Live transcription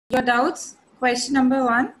Your doubts? Question number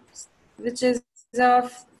 1, which is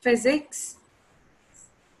of physics.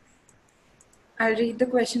 I'll read the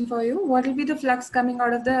question for you. What will be the flux coming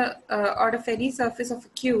out of any surface of a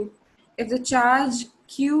cube if the charge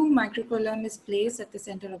q microcoulomb is placed at the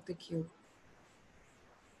center of the cube?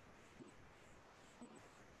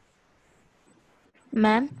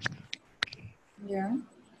 Ma'am, Yeah.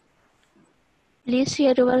 please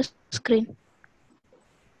share your screen.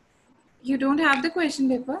 You don't have the question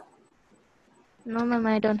paper? No, ma'am,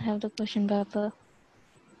 I don't have the question paper.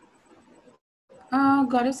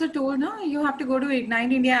 Goddess told no, you have to go to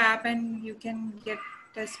Ignite India app and you can get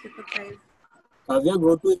test paper 5. Kavya,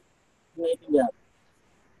 go to Ignite India app.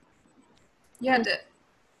 Yeah,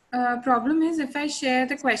 the problem is if I share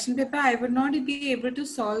the question paper, I would not be able to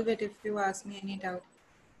solve it if you ask me any doubt.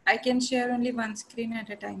 I can share only one screen at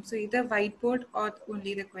a time. So either whiteboard or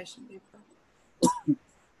only the question paper.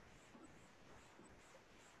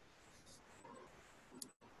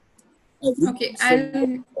 Okay,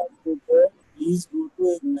 Please go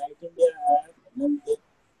to Ignite India app and then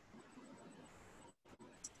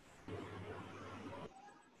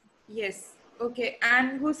yes. Okay,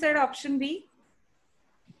 and who said option B?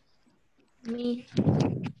 Me.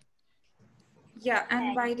 Yeah,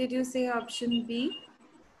 and why did you say option B?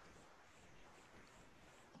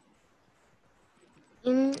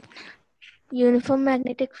 In uniform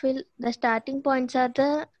magnetic field, the starting points are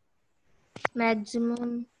the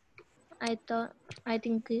maximum. I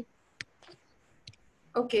think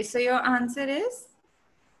Okay, so your answer is?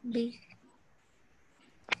 B.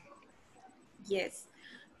 Yes.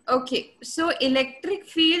 Okay, so electric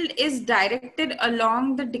field is directed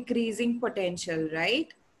along the decreasing potential,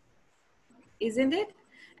 right? Isn't it?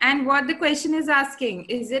 And what the question is asking,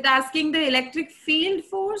 is it asking the electric field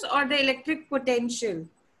force or the electric potential?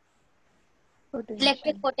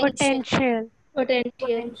 Electric potential.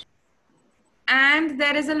 Potential. And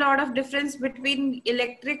there is a lot of difference between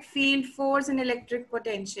electric field force and electric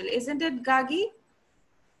potential, isn't it, Gagi?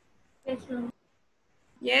 Yes, ma'am.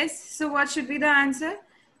 Yes. So what should be the answer?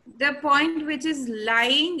 The point which is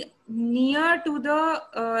lying near to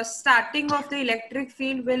the starting of the electric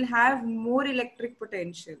field will have more electric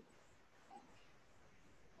potential.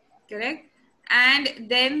 Correct? And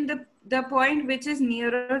then the point which is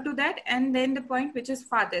nearer to that, and then the point which is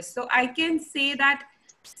farthest. So I can say that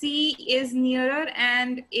C is nearer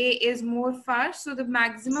and A is more far. So the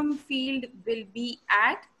maximum field will be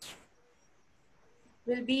at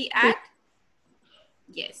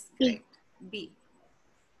yes, correct. B.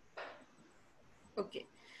 Okay.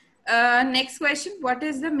 Next question. What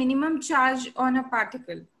is the minimum charge on a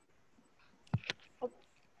particle?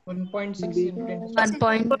 1.6 into 10 to 1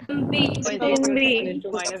 point. 10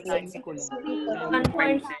 to minus 90 coulomb. 1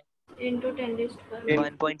 point into 10 is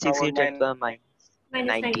 1.6 into 10 per minus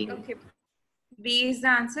 90. Okay. B is the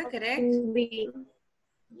answer, correct? B.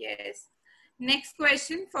 Yes. Next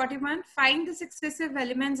question, 41. Find the successive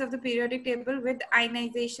elements of the periodic table with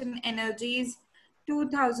ionization energies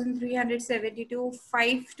 2372,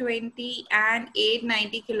 520 and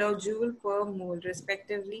 890 kilojoule per mole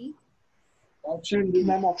respectively. Option D,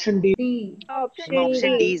 ma'am. Option D.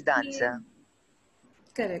 Option D is the answer.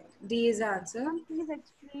 Correct. D is the answer. Please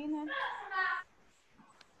explain it.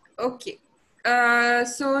 Okay.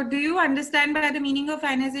 So do you understand by the meaning of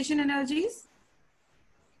ionization energies?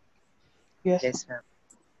 Yes. Yes, ma'am.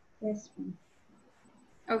 Yes, ma'am.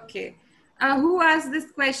 Okay. Who asked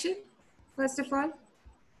this question, first of all?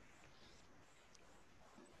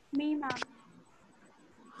 Me, ma'am.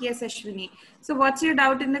 Yes, Ashwini. So what's your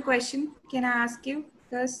doubt in the question? Can I ask you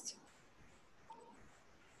first?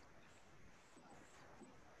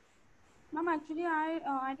 Ma'am, actually,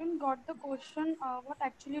 I didn't got the question. What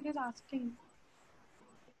actually it is asking?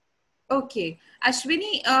 Okay.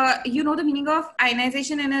 Ashwini, you know the meaning of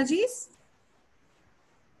ionization energies?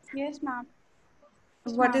 Yes, ma'am.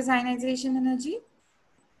 What is ionization energy?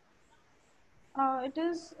 It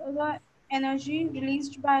is the energy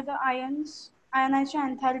released by the ions,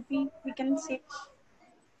 ionization enthalpy, we can say.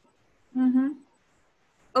 Mm-hmm.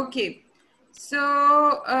 Okay.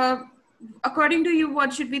 So, according to you,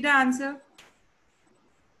 what should be the answer?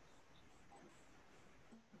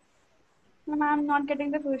 Ma'am, I'm not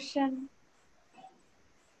getting the question.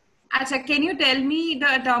 Acha, can you tell me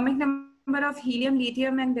the atomic number of helium,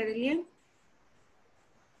 lithium, and beryllium?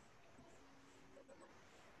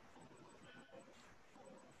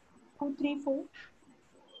 Two, three, four.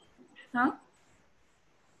 Huh?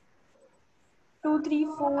 2, 3,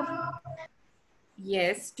 4.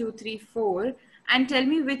 Yes, 2, 3, 4. And tell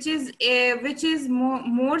me which is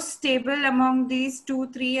more stable among these 2,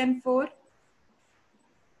 3, and 4?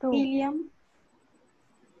 Helium.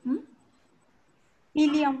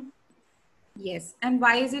 Helium. Yes. And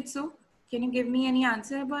why is it so? Can you give me any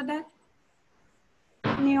answer about that?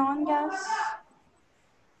 Neon gas.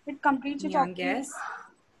 It completes its Neon oxygen. gas.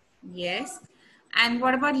 Yes. And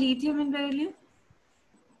what about lithium and beryllium?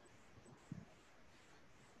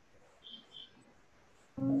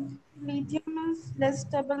 Lithium is less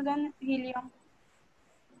stable than helium.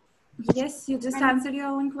 Yes, you just And answered your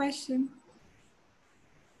own question.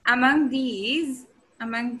 Among these,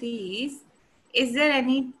 is there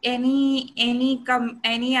any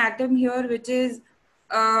atom here which is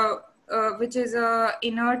a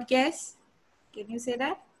inert gas? Can you say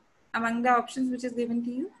that among the options which is given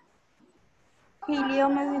to you?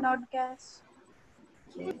 helium is inert gas.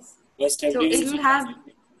 Yes. First So evidence it will have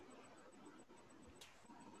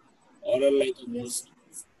or like a yes.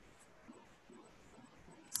 ghost.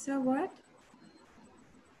 So what?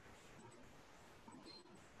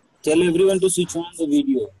 Tell everyone to switch on the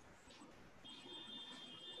video.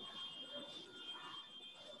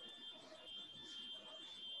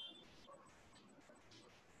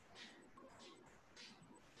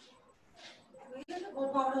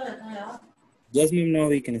 Yes, ma'am. Now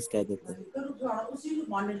we can start the call.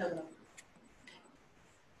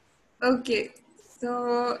 Okay,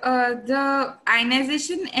 so the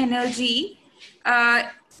ionization energy,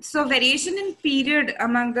 so variation in period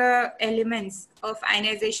among the elements of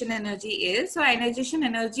ionization energy is, so ionization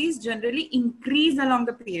energy is generally increase along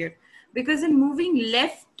the period because in moving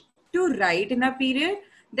left to right in a period,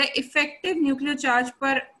 the effective nuclear charge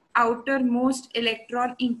per outermost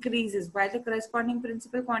electron increases while the corresponding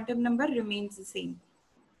principal quantum number remains the same.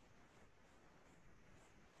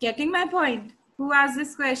 Getting my point? Who asked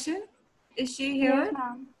this question? Is she here? Yes,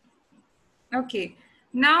 ma'am. Okay.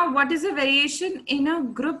 Now, what is the variation in a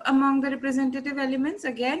group among the representative elements?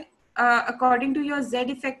 Again, according to your Z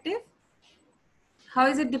effective, how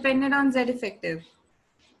is it dependent on Z effective?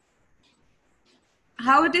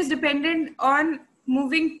 How it is dependent on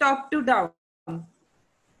moving top to down?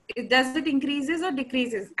 Does it increases or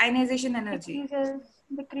decreases ionization energy?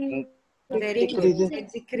 Decreases. Very good.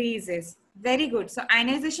 It decreases. Very good. So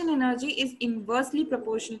ionization energy is inversely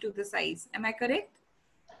proportional to the size. Am I correct?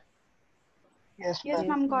 Yes,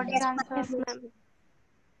 ma'am. Got your answer. Yes, ma'am.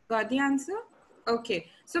 Got the answer? Okay.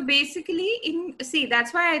 So basically, see,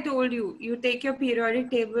 that's why I told you, you take your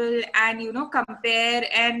periodic table and, compare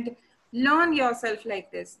and learn yourself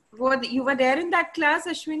like this. You were there in that class,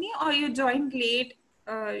 Ashwini, or you joined late?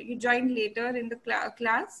 You joined later in the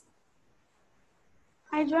class?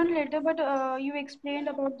 I joined later, but you explained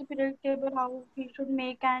about the periodic table, how we should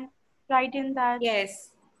make and write in that. Yes.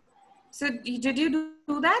 So did you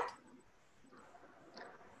do that?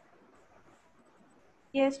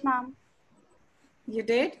 Yes, ma'am. You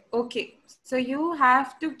did? Okay. So you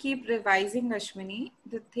have to keep revising, Ashwini.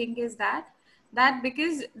 The thing is that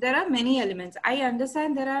because there are many elements. I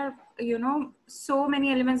understand there are, so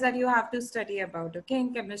many elements that you have to study about, okay,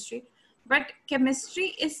 in chemistry. But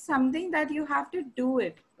chemistry is something that you have to do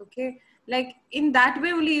it, okay? Like in that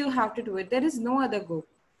way only you have to do it. There is no other go.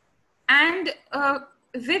 And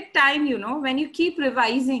with time, when you keep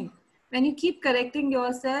revising, when you keep correcting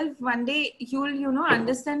yourself, one day you'll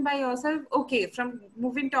understand by yourself, okay, from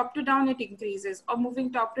moving top to down it increases, or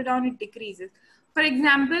moving top to down it decreases. For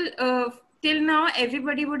example, till now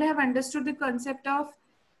everybody would have understood the concept of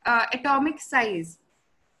atomic size.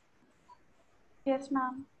 Yes,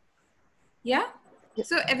 ma'am. Yeah.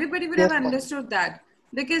 So everybody would have understood that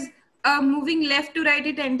because moving left to right,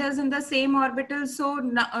 it enters in the same orbital. So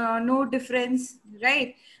no difference,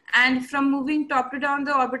 right? And from moving top to down,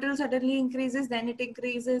 the orbital suddenly increases, then it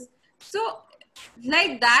increases. So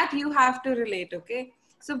like that, you have to relate, okay?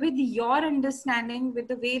 So with your understanding, with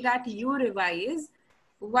the way that you revise,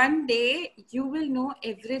 one day you will know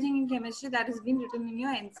everything in chemistry that has been written in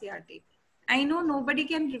your NCRT. I know nobody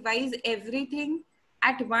can revise everything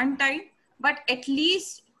at one time, but at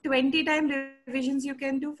least 20 time revisions you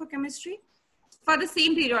can do for chemistry for the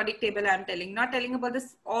same periodic table. I'm telling, not telling about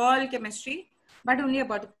this all chemistry, but only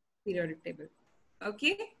about the periodic table.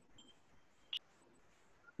 Okay.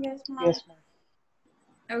 Yes, ma'am.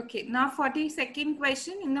 Okay. Now 42nd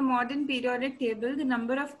question. In the modern periodic table, the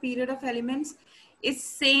number of period of elements is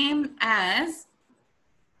same as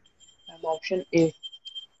Option A.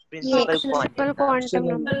 Principal quantum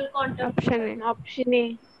number. Option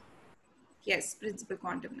A. yes, principal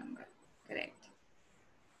quantum number. Correct.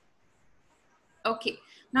 Okay.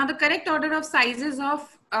 Now the correct order of sizes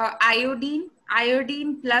of iodine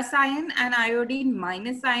plus ion and iodine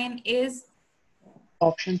minus ion is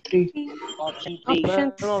Option 3. Option 3.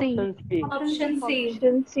 Option C.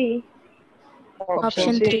 Option C.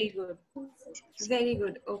 Option very 3. good. Very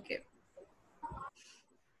good. Okay.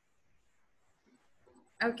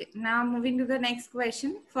 Okay, now moving to the next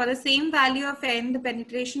question. For the same value of n, the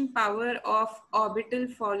penetration power of orbital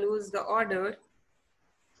follows the order.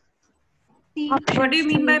 C. What do you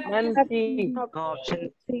mean by? Ma'am, C.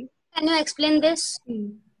 Option Can you explain this?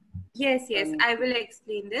 Yes, I will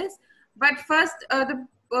explain this. But first, the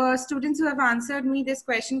students who have answered me this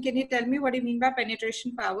question, can you tell me what you mean by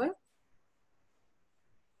penetration power?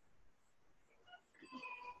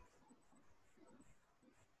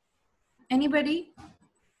 Anybody?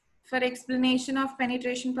 For explanation of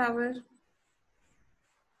penetration power?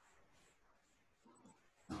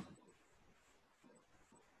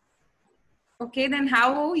 Okay, then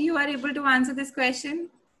how you are able to answer this question?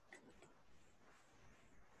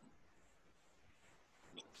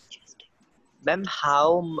 Ma'am,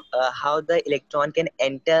 how the electron can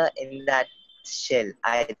enter in that shell?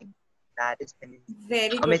 I think that is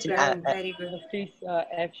Very how good, much. Praveen. Very good. First is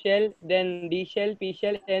F shell, then D shell, P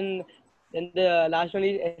shell, and then the last one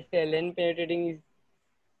is S shell. And penetrating is,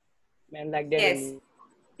 ma'am, like that Yes. only.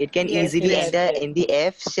 It can Yes, easily yes. enter in the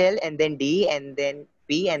F shell and then D and then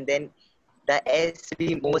P and then the S will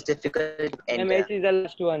be most difficult to Ma'am, enter. S is the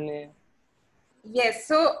last one. Yes,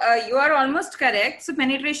 so you are almost correct. So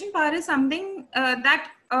penetration power is something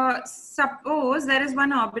that suppose there is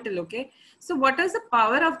one orbital, okay? So what is the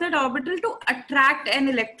power of that orbital to attract an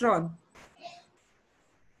electron?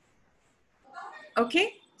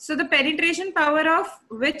 Okay, so the penetration power of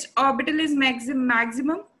which orbital is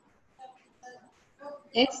maximum?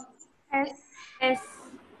 S.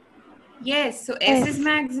 Yes, so S is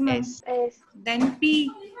maximum. S. Then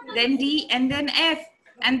P, then D, and then F.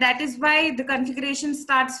 And that is why the configuration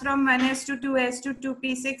starts from 1s to 2s to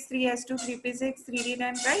 2p6, 3s to 3p6,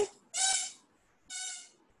 3d9, right?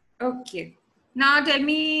 Okay. Now tell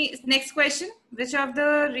me next question. Which of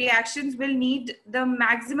the reactions will need the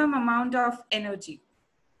maximum amount of energy?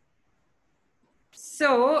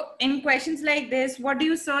 So in questions like this, what do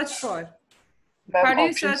you search for? Ma'am, How do you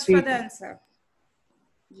option search for C. the answer?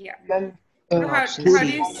 Yeah. Ma'am, So Option through how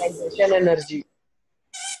do the C. you, ionization energy.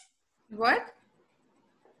 what?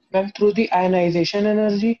 Ma'am, through the ionization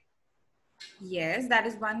energy. Yes, that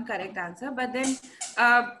is one correct answer. But then,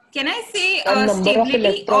 can I say Ma'am, number of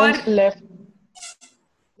stability or electrons left.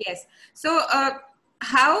 yes? So,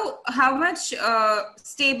 how much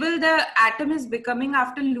stable the atom is becoming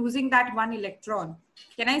after losing that one electron?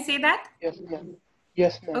 Can I say that? Yes, ma'am.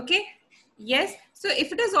 Yes, ma'am. Okay. Yes. So,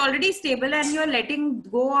 if it is already stable and you are letting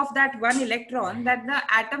go of that one electron, that the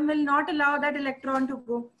atom will not allow that electron to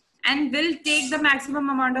go and will take the maximum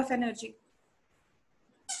amount of energy.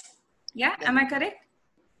 Yeah. Am I correct?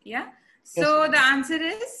 Yeah. Yes, So ma'am. the answer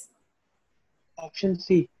is Option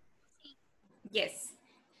C. yes.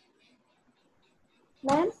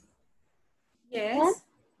 Ma'am, Yes.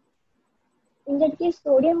 in that case,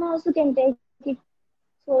 sodium also can take it.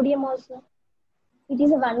 Sodium also. It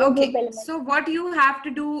is a one group Okay. element. So what you have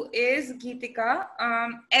to do is, Geetika,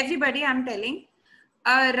 everybody I'm telling,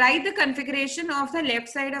 write the configuration of the left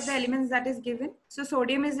side of the elements that is given. So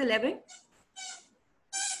sodium is 11.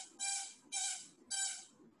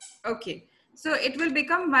 Okay. So it will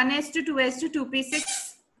become 1s to 2s to 2p6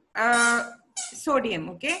 sodium.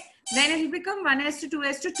 Okay. Then it will become 1s to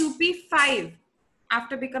 2s to 2p5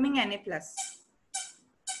 after becoming Na plus.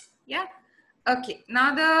 Yeah. Okay.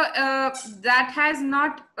 Now the that has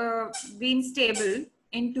not been stable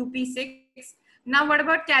in 2p6. Now what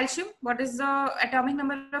about calcium? What is the atomic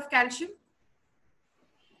number of calcium?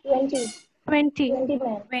 20.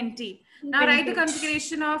 ma'am. 20. Now write the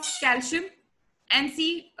configuration of calcium and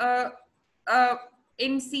see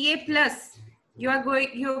in Ca plus. You're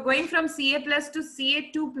going from Ca plus to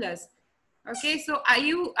Ca2 plus. Okay. So are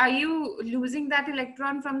you losing that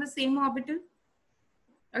electron from the same orbital?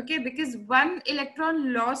 Okay, because one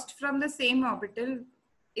electron lost from the same orbital,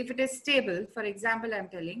 if it is stable, for example, I'm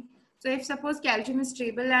telling. So if suppose calcium is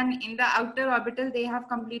stable and in the outer orbital, they have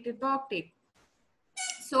completed the octet.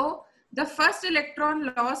 So the first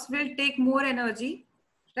electron loss will take more energy,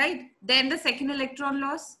 right? Then the second electron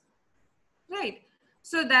loss, right?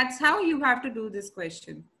 So that's how you have to do this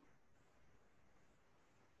question.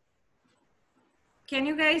 Can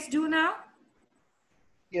you guys do now?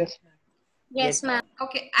 Yes, ma'am. Yes, ma'am.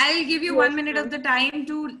 Okay, I'll give you 1 minute of the time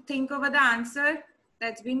to think over the answer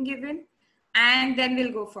that's been given, and then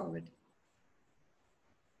we'll go forward.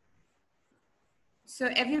 So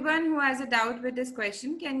everyone who has a doubt with this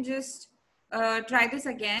question can just try this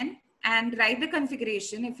again and write the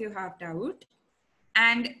configuration if you have doubt,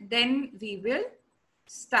 and then we will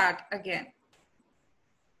start again.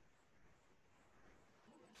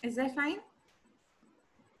 Is that fine?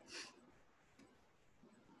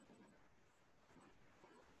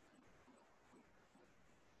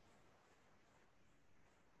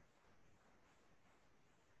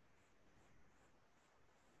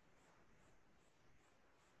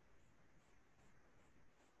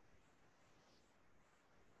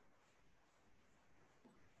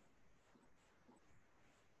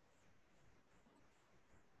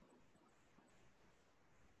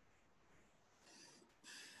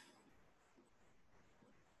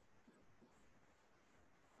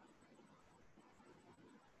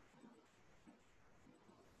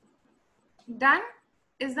 Done?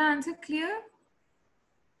 Is the answer clear?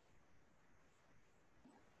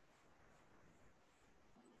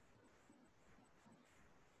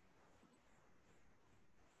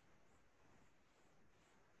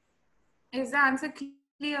 Is the answer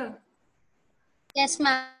clear? Yes,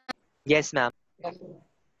 ma'am. Yes, ma'am.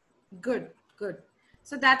 Good, good.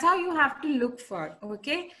 So that's how you have to look for,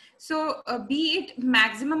 okay? So be it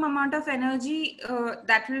maximum amount of energy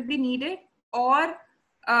that will be needed, or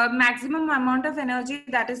maximum amount of energy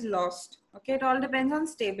that is lost, okay? It all depends on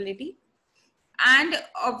stability. And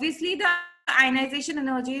obviously the ionization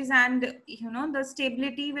energies and, the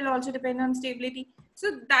stability will also depend on stability.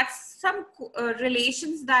 So that's some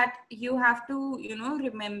relations that you have to,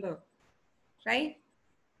 remember, right?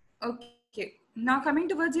 Okay, now coming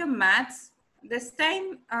towards your maths, this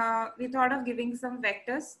time we thought of giving some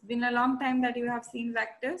vectors. Been a long time that you have seen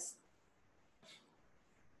vectors.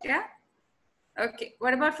 Yeah? Okay,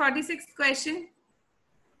 what about 46th question?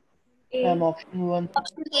 Ma'am, option 1.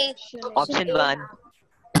 Option A. Option 1.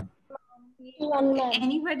 One man.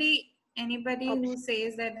 Anybody who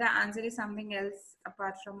says that the answer is something else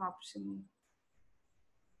apart from option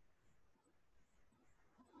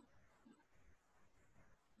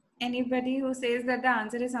A? Anybody who says that the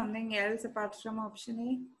answer is something else apart from option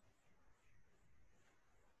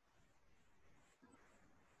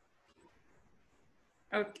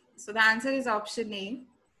A? Okay, so the answer is option A.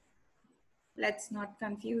 Let's not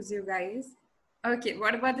confuse you guys. Okay,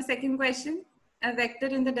 what about the second question? A vector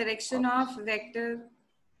in the direction of vector.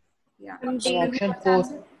 Yeah. Option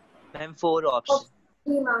 4. Ma'am, 4 option.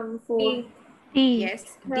 D.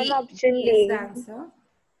 Yes, D is the answer.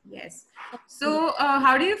 Yes. So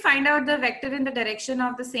how do you find out the vector in the direction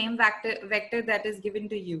of the same vector that is given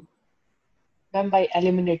to you? Ma'am, by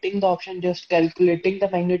eliminating the option, just calculating the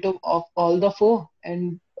magnitude of all the 4,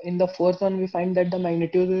 and in the fourth one we find that the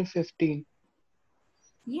magnitude is 15.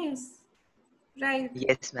 Yes. Right.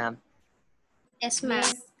 Yes, ma'am. Yes, ma'am.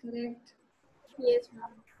 Yes, correct. Yes,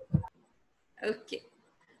 ma'am. Okay.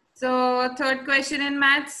 So third question in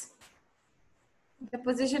maths. The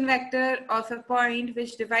position vector of a point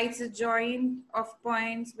which divides a joint of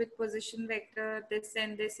points with position vector this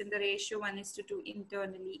and this in the ratio 1:2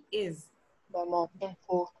 internally is. Ma'am, option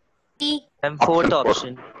 4. D. Ma'am, 4th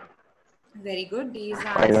option. Very good. D is the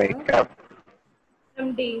answer.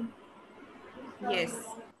 D. Yes.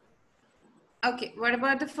 Okay. What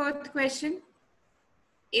about the fourth question?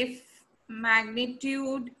 If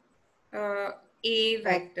magnitude A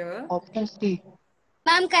vector. Option C.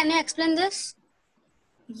 Ma'am, can you explain this?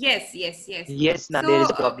 Yes. Yes, ma'am. So, There is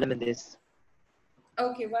a problem in this.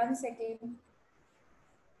 Okay, 1 second.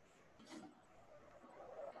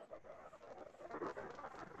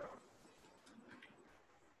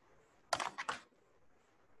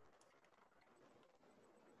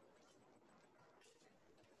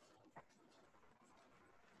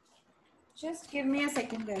 Just give me a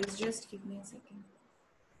second, guys. Just give me a second.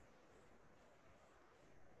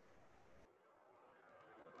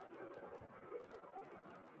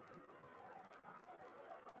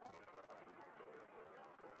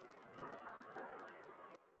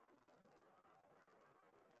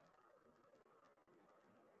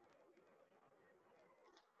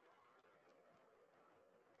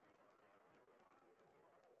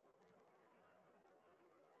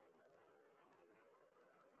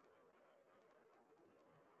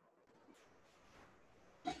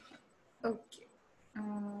 Okay.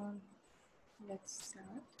 Let's start.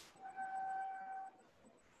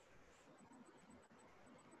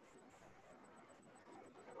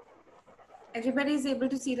 Everybody is able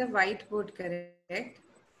to see the whiteboard, correct?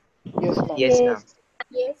 Yes, ma'am. Yes, ma'am.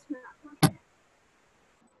 Yes, ma'am.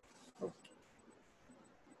 Okay.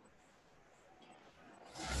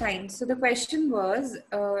 Fine. So the question was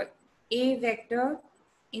A vector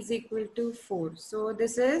is equal to 4. So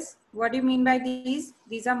this is, what do you mean by these?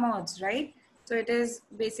 These are mods, right? So it is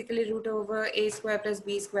basically root over A square plus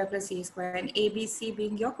B square plus C square, and A, B, C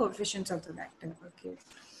being your coefficients of the vector. Okay.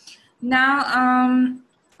 Now,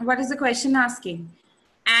 what is the question asking?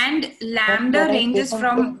 And lambda Can I say ranges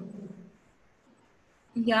something? from,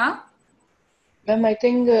 yeah? Ma'am, I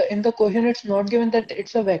think in the question it's not given that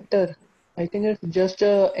it's a vector. I think it's just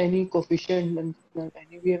any coefficient and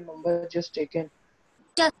any real number just taken.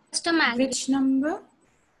 Just a magnitude. Which number?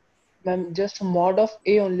 Ma'am, just mod of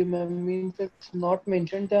A only, ma'am, means it's not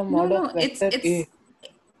mentioned the mod of vector A.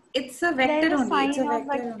 It's a There vector is a only. It's a sign of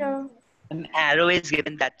vector vector. only. An arrow is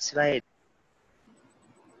given, that's why.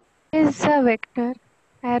 Is a vector.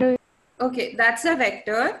 Arrow. Okay, that's a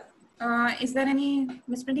vector. Is there any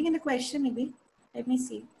misprinting in the question? Maybe. Let me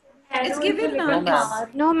see. It's given. No, ma'am.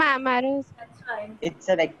 No, ma'am. Arrow. It's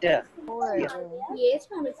a vector. Yeah. Yes,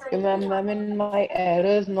 ma'am. Okay, ma'am, in my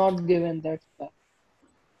error is not given. That's why.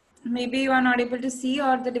 Maybe you are not able to see,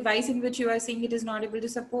 or the device in which you are seeing it is not able to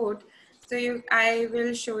support. So I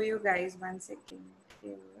will show you guys 1 second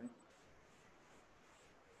here.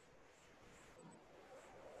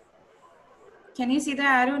 Can you see the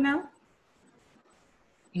arrow now?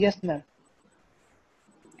 Yes, ma'am.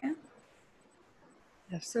 Yeah.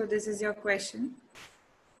 Yes. So this is your question.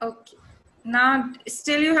 Okay. Now,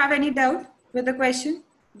 still you have any doubt with the question?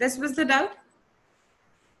 This was the doubt?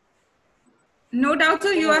 No doubts,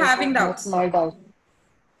 or you No, are it having was not doubts? my doubt.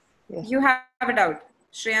 Yes. You have a doubt.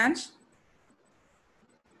 Shreyansh?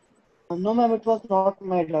 No, ma'am, it was not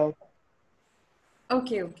my doubt.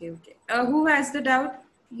 Okay. Who has the doubt?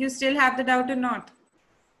 You still have the doubt or not?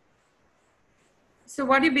 So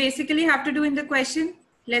what you basically have to do in the question,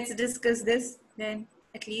 let's discuss this then,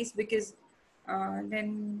 at least, because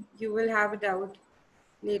then you will have a doubt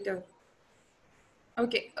later.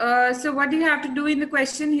 Okay, so what do you have to do in the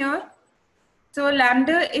question here? So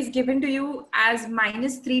lambda is given to you as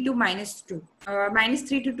 -3 to -2,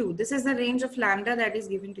 -3 to 2. This is the range of lambda that is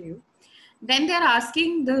given to you. Then they're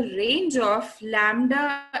asking the range of lambda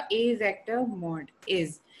A vector mod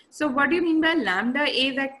is. So what do you mean by lambda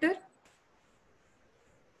A vector?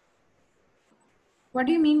 What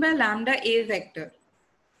do you mean by lambda A vector?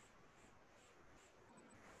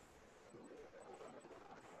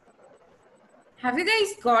 Have you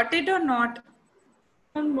guys got it or not?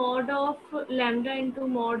 Mod of lambda into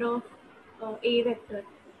mod of A vector.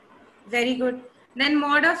 Very good. Then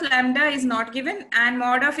mod of lambda is not given, and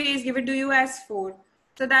mod of A is given to you as 4.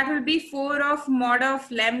 So that will be 4 of mod of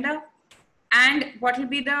lambda. And what will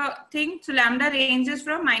be the thing? So lambda ranges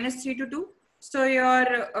from -3 to 2. So your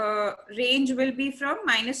range will be from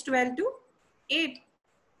 -12 to 8.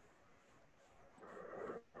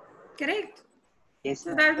 Correct? Yes, So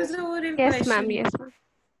ma'am. that was the overall Yes, question. ma'am. Yes, ma'am.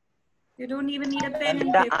 You don't even need a pen Ma'am,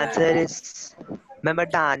 and the paper. answer is. Remember,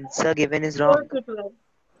 the answer given is wrong. 4 to 12.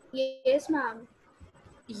 Yes, ma'am.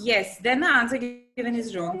 Yes, then the answer given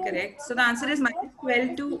is wrong, correct? So the answer is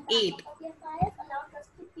 -12 to 8.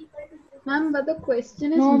 Ma'am, but the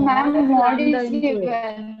question is No, mod of ma'am, mod lambda is into it.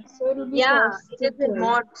 given. So it will be Yeah, cos it is a 12.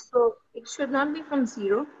 mod, so it should not be from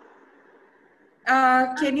 0.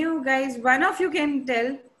 Can you guys, one of you can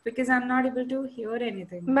tell, because I'm not able to hear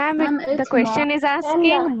anything. Ma'am, Ma'am, the it's question mod is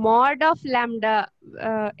asking mod of lambda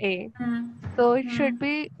A. Hmm. So it should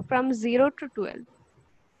be from 0 to 12.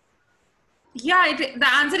 Yeah, the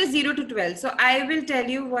answer is 0 to 12. So I will tell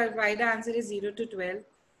you why the answer is 0 to 12.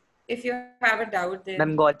 If you have a doubt then.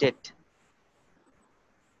 Ma'am, got it.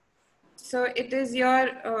 So it is your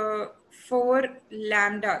 4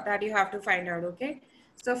 lambda that you have to find out, okay?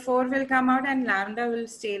 So 4 will come out and lambda will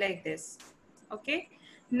stay like this, okay?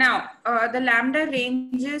 Now, the lambda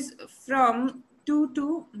ranges from 2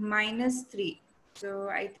 to -3. So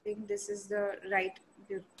I think this is the right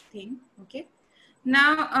thing, okay?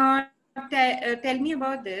 Now, tell me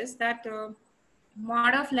about this, that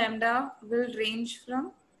mod of lambda will range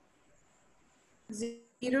from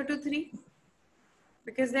 0 to 3.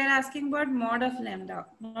 Because they're asking about mod of lambda,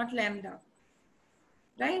 not lambda,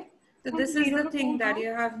 right? So From this is 0 the to 2 thing that now.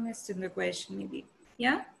 you have missed in the question, maybe.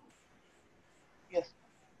 Yeah? Yes.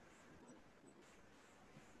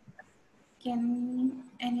 Can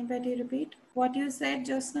anybody repeat what you said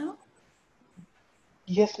just now?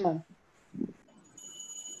 Yes, ma'am.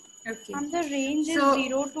 Okay. And the range is So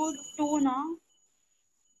 0 to 2 now.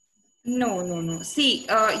 no. See,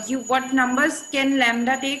 what numbers can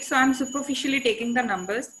lambda take? So I'm superficially taking the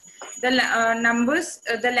numbers. The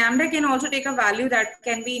the lambda can also take a value that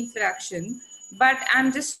can be in fraction, but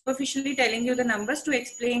I'm just superficially telling you the numbers to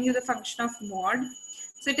explain you the function of mod.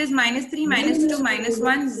 So it is -3, -2,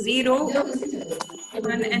 -1, 0,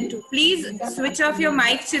 1 and 2. Please switch off your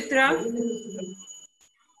mic, Chitra.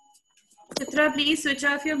 Chitra, please switch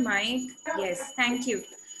off your mic. Yes, thank you.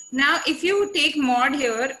 Now, if you take mod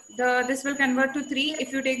here, this will convert to 3.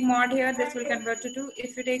 If you take mod here, this will convert to 2.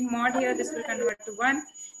 If you take mod here, this will convert to 1.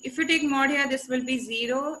 If you take mod here, this will be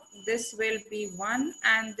 0, this will be 1,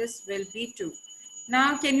 and this will be 2.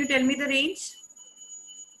 Now, can you tell me the range?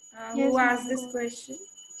 Who Yes, asked ma'am. this Got it. question?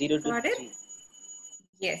 0 to Got it? 3.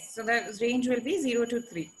 Yes, so the range will be 0 to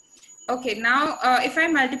 3. Okay, now if I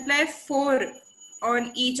multiply 4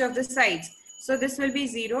 on each of the sides, so this will be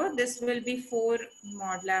 0, this will be 4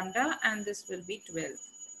 mod lambda, and this will be 12.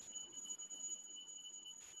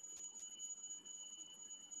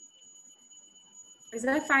 Is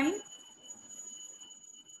that fine?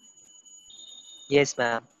 Yes,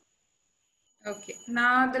 ma'am. Okay,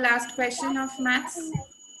 now the last question of maths.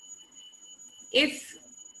 If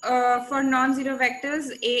for non-zero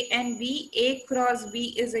vectors A and B, A cross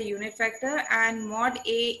B is a unit vector and mod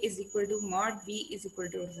A is equal to mod B is equal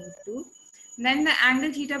to root 2. Then the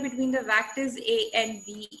angle theta between the vectors A and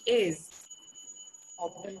B is?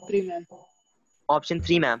 Option 3, ma'am. Option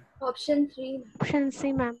 3, ma'am. Option 3. Option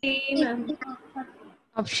C, ma'am.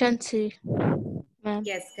 Option C, ma'am.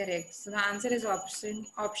 Yes, correct. So the answer is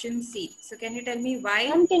option C. So can you tell me why?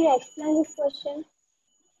 Ma'am, can you explain this question?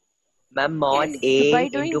 Ma'am, mod Yes. A By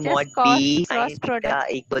doing into just mod cross B sin theta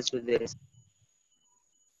product. equals to this.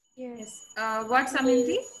 Yes. What,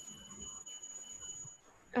 Saminthy?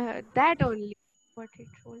 That only. What it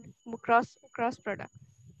told. Cross product.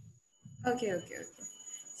 Okay.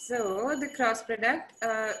 So the cross product,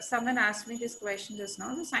 someone asked me this question just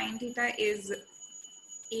now. The sine theta is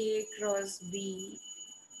A cross B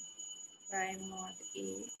by mod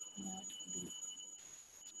A mod B.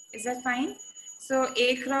 Is that fine? So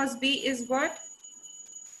A cross B is what?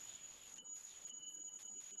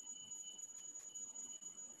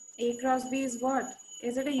 A cross B is what?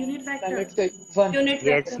 Is it a unit Ma'am, vector? it's a 1.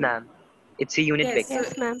 Yes, ma'am. It's a unit Yes. vector.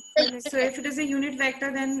 Yes, ma'am. So if it is a unit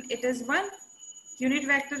vector, then it is 1. Unit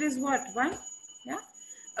vector is what? 1? Yeah.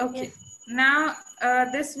 Okay. Yes. Now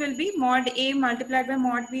this will be mod A multiplied by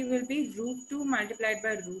mod B will be root 2 multiplied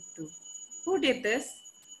by root 2. Who did this?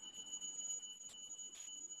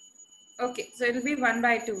 Okay, so it will be 1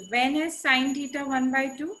 by 2. When is sine theta 1 by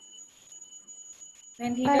 2?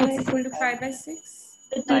 When theta Pi is by equal to 6. pi by 6.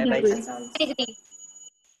 5 by 6. That's all.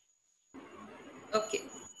 Okay.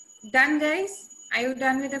 Done, guys? Are you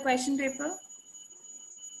done with the question paper?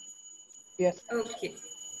 Yes. Okay.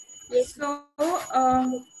 Yes. So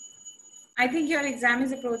I think your exam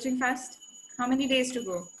is approaching fast. How many days to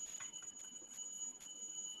go?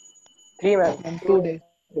 3, ma'am. And 2 days.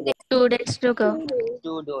 2 days to go.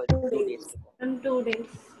 2 days. In 2 days.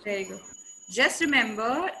 Very good. Just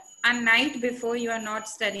remember, a night before you are not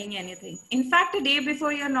studying anything. In fact, a day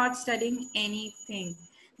before you are not studying anything.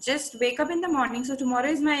 Just wake up in the morning. So tomorrow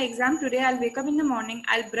is my exam. Today I'll wake up in the morning.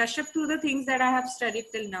 I'll brush up through the things that I have studied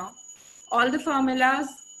till now. All the formulas,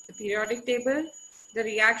 the periodic table, the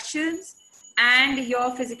reactions, and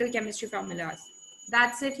your physical chemistry formulas.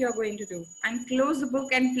 That's it you're going to do. And close the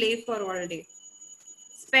book and play for all day.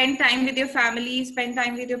 Spend time with your family, spend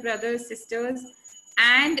time with your brothers, sisters,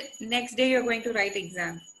 and next day you're going to write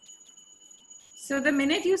exam. So the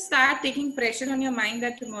minute you start taking pressure on your mind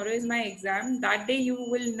that tomorrow is my exam, that day you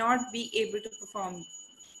will not be able to perform.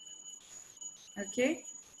 Okay.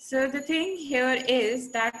 So the thing here is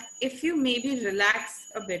that if you maybe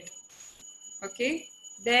relax a bit, okay,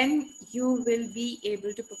 then you will be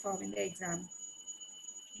able to perform in the exam.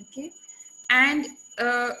 Okay. And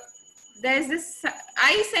there's this,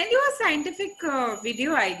 I sent you a scientific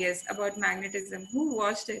video, I guess, about magnetism. Who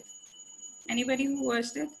watched it? Anybody who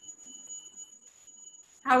watched it?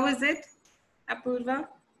 How was it, Apurva?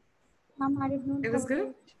 It was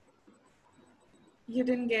good? You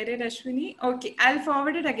didn't get it, Ashwini? Okay, I'll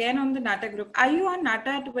forward it again on the NATA group. Are you on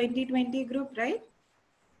NATA 2020 group, right?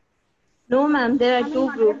 No, ma'am, there are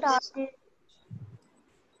two groups.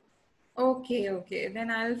 Okay.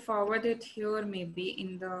 Then I'll forward it here maybe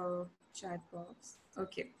in the chat box.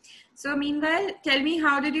 Okay. So meanwhile, tell me,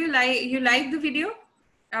 how did you like the video?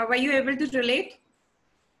 Were you able to relate?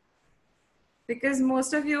 Because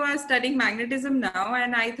most of you are studying magnetism now,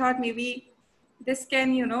 and I thought maybe this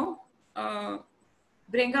can,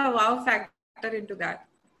 bring a wow factor into that.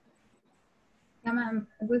 Yeah, ma'am,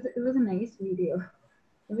 it was a nice video.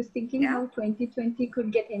 I was thinking how 2020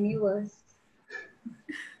 could get any worse.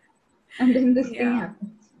 And then this thing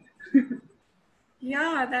happens.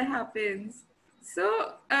 Yeah, that happens.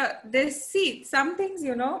 So some things,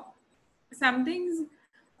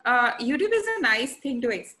 YouTube is a nice thing to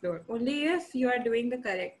explore only if you are doing the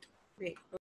correct way.